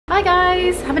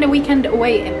guys, having a weekend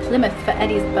away in Plymouth for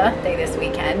Eddie's birthday this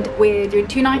weekend. We're doing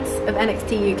 2 nights of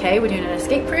NXT UK. We're doing an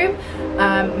escape room,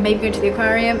 maybe going to the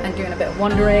aquarium and doing a bit of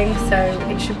wandering, so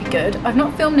it should be good. I've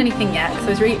not filmed anything yet because I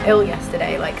was really ill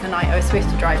yesterday, like the night I was supposed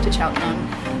to drive to Cheltenham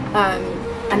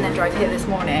and then drive here this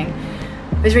morning.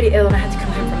 I was really ill and I had to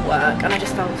come home from work and I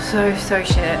just felt so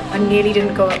shit. I nearly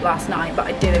didn't go up last night, but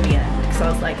I did in the end because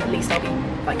I was like, at least I'll be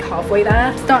like halfway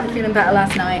there. Started feeling better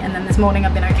last night and then this morning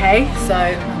I've been okay. So,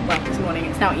 well, this morning,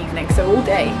 it's now evening, so all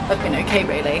day I've been okay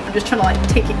really. I'm just trying to like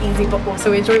take it easy but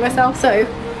also enjoy myself. So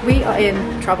we are in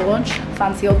Travelodge,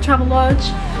 fancy old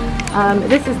Travelodge.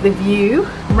 This is the view,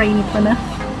 rainy Plymouth.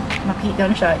 My Pete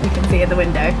Dunne shirt, you can see in the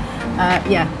window.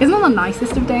 Yeah, it's not the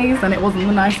nicest of days and it wasn't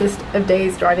the nicest of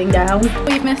days driving down. What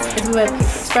we've missed is we went to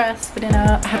Pizza Express for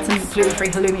dinner. I had some gluten-free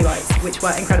halloumi bites, which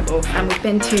were incredible. And we've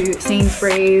been to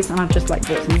Sainsbury's and I've just like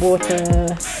bought some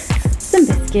water, some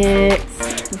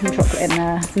biscuits, some chocolate in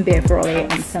there, some beer for Ollie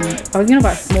and some, I was gonna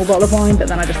buy a small bottle of wine, but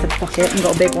then I just said fuck it and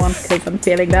got a big one because I'm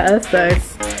feeling better, so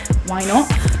why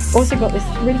not? Also got this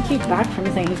really cute bag from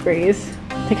Sainsbury's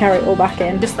to carry it all back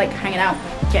in. Just like hanging out,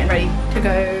 getting ready to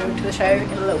go to the show in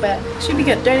a little bit. Should be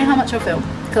good. Don't know how much I'll film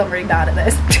because I'm really bad at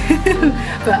this.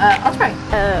 But I'll try.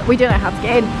 We don't know how to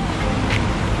get in.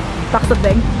 That's the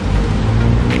thing.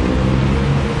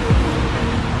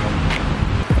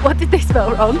 What did they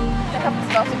spell wrong? They haven't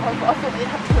spelled it wrong, but I thought they'd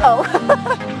have to. Oh.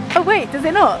 Oh wait, does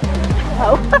it not?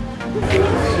 Oh.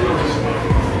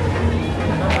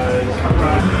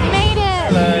 You made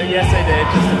it! Hello, yes I did,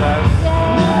 just about. Yay.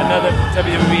 Another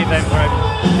WWE event where I'm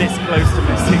this close to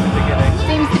missing the beginning.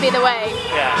 Seems to be the way.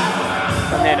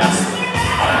 Yeah, I'm near now.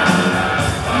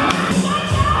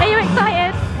 Are you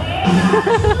excited?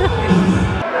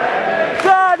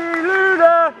 Daddy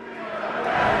Luna!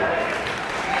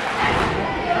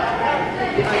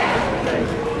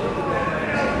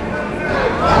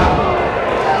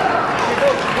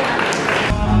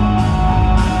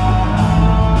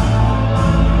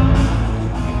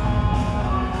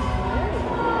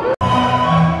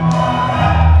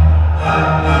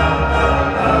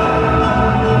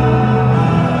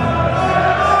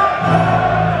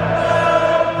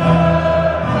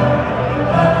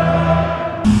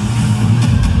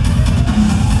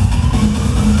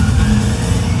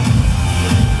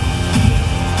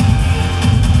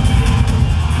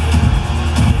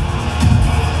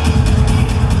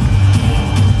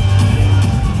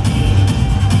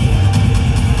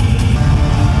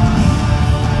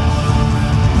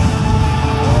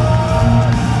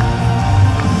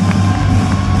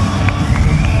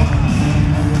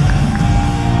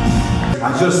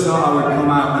 I just thought I would come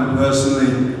out and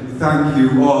personally thank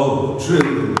you all,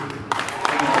 truly.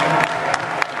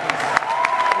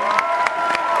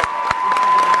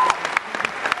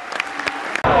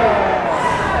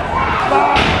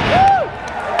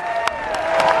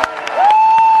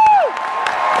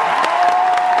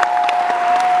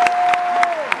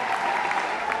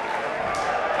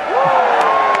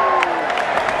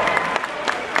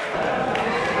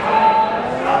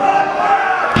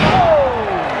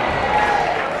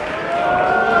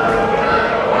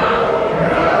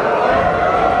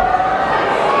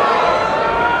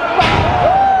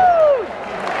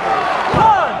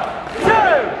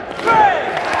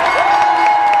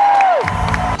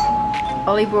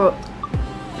 Ollie brought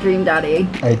Dream Daddy.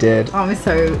 I did. I'm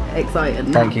so excited.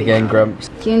 Thank you again, Grumps.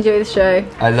 Do you enjoy the show?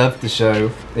 I loved the show.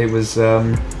 It was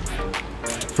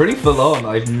pretty full on.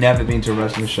 I've never been to a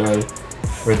wrestling show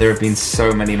where there have been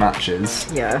so many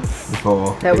matches. Yeah.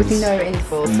 Before. There was no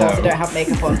interval, so No. I don't have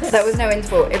makeup on. There was no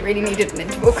interval. It really needed an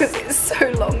interval because it's so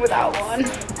long without one.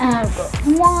 And I've got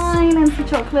wine and some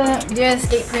chocolate. We do an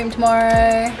escape room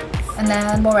tomorrow, and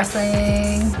then more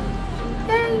wrestling.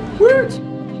 Yay! Woot!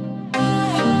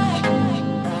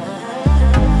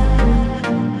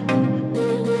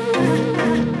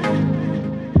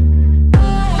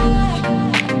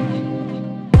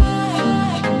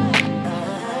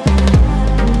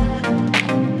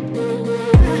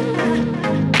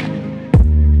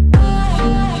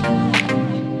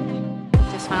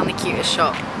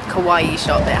 Shop, kawaii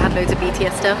shop that had loads of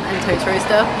BTS stuff and Totoro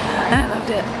stuff and I loved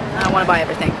it. I want to buy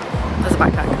everything. There's a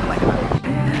backpack. Oh my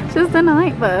god. Just a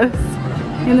night bus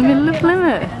in the middle of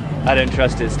Plymouth. I don't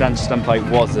trust it. Stan Stumpike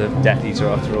was a Death Eater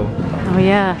after all. Oh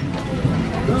yeah.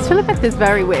 This Plymouth is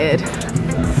very weird.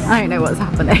 I don't know what's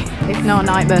happening. If not,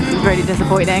 night bus is really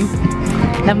disappointing.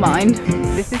 Never mind.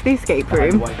 This is the escape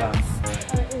room.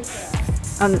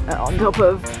 And on top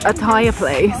of a tyre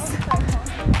place.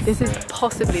 This is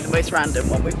possibly the most random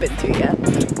one we've been to yet,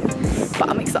 but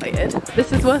I'm excited.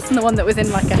 This is worse than the one that was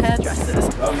in like a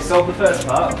hairdresser's. Well, we solved the first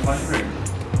part. Find the room.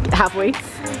 Have we?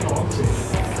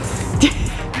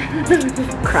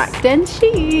 Cracked and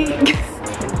chic.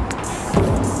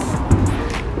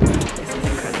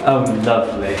 Oh,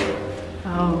 lovely.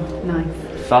 Oh,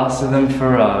 nice. Faster than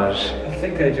Farage. I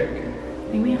think they're joking.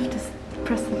 I think we have to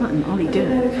press the button. Ollie, do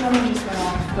No, it. the camera just went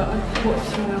off, but I watched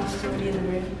someone else already in the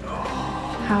room.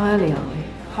 How early are we?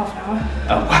 Half an hour.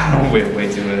 Oh, wow, we're way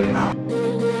too early.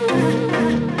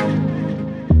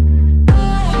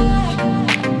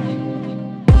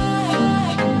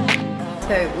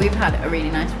 So we've had a really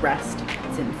nice rest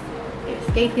since the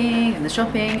escaping and the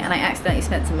shopping, and I accidentally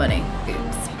spent some money.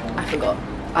 Oops, I forgot.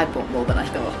 I bought more than I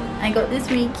thought. I got this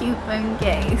really cute phone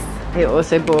case. I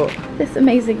also bought this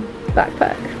amazing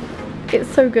backpack. It's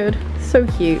so good, so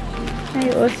cute. I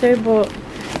also bought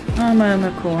Armour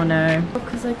Macorno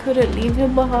because I couldn't leave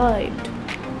him behind.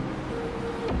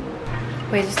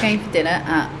 We're just going for dinner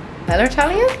at Bella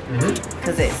Italia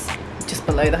because it's just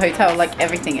below the hotel, like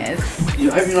everything is. I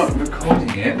hope you're not recording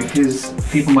it because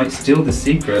people might steal the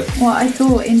secret. Well, I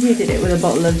thought India did it with a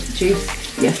bottle of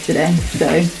juice yesterday, so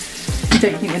I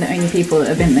don't think we're the only people that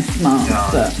have been this smart,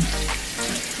 but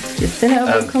just fill it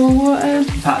up with cold water.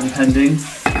 Patent pending.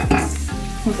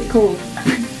 What's it called?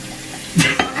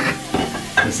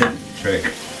 The simple trick.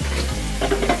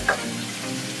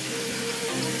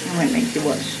 I won't make you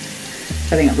watch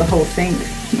filling up the whole sink.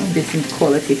 There'll be some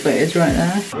quality footage right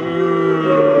there.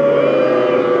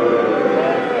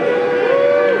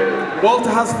 Walter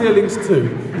has feelings too.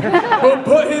 Will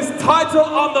put his title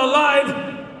on the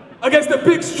line against the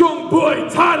big strong boy,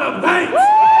 Tyler Bates!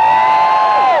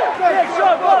 Big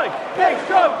strong boy! Big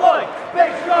strong boy!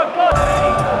 Big strong boy!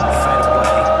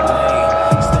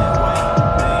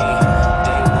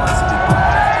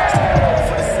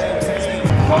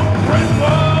 From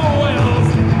Brentwell, Wales,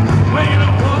 weighing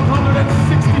at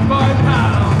 165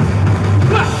 pounds,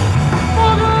 Black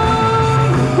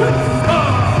Morgan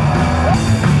Whitstone!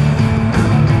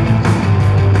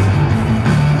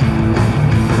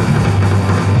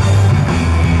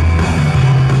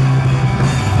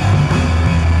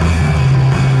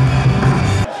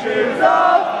 Shoes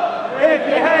off! If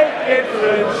you hate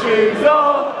Gippsland, shoes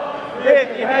off! If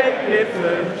you hate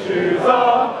Gippsland, shoes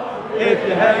off! If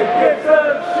you hate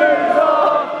Gippsland, shoes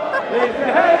off! If you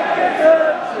hate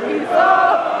Gippsland, shoes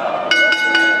off!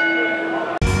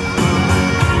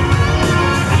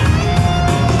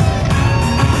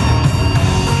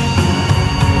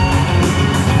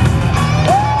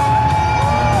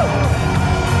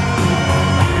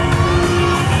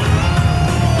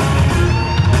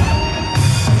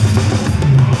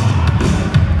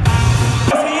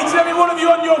 Each and every one of you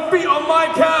on your feet on my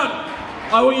count.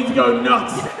 I want you to go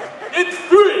nuts. In 3,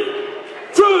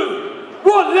 2,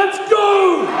 1, let's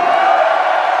go!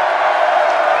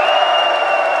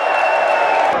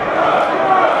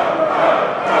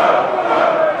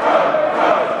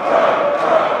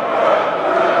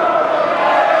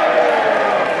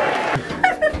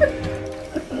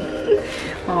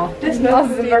 Oh, this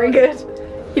isn't very good.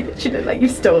 You literally look like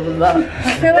you've stolen that.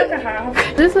 I feel like I have.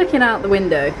 Just looking out the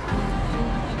window,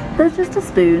 there's just a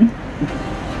spoon.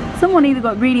 Someone either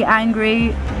got really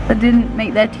angry or didn't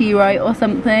make their tea right or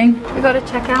something. We got to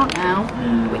check out now,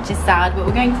 which is sad, but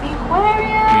we're going to the aquarium.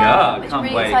 Yeah, which can't I'm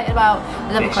really wait. excited about.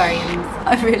 I love aquariums.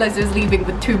 I realised I was leaving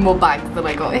with 2 more bags than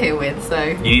I got here with, so.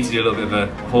 You need to do a little bit of a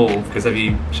haul because have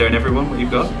you shown everyone what you've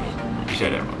got? You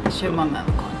showed everyone. Show my mum.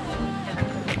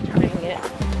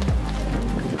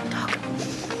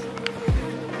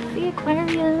 The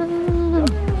aquarium.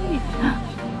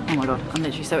 Oh my god, I'm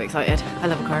literally so excited. I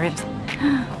love aquariums.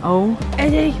 Oh,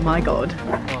 Eddie, my god.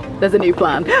 There's a new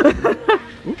plan.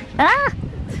 Ah!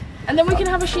 And then we can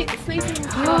have a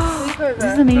sleepover.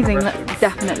 This is amazing. Let's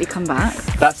definitely come back.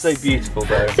 That's so beautiful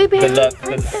though. So big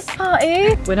princess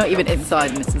party. We're not even inside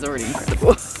and this is already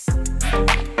incredible.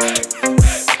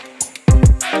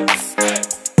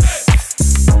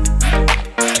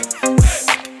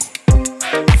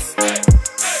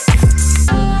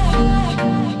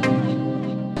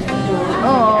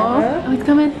 Oh, he's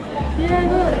coming. Yeah,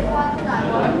 look.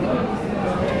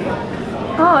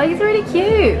 Oh, he's really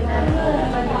cute.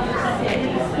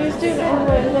 He was doing it all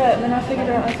the way there, and then I figured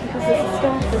out it's because there's a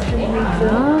starfish underneath the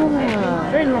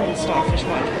very long starfish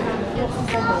one.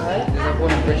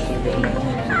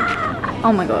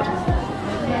 Oh my god.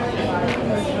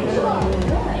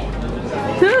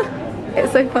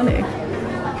 It's so funny.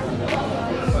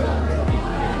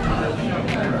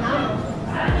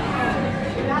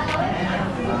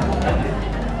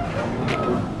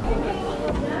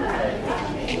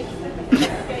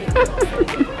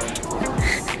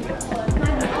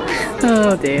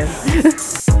 Oh dear.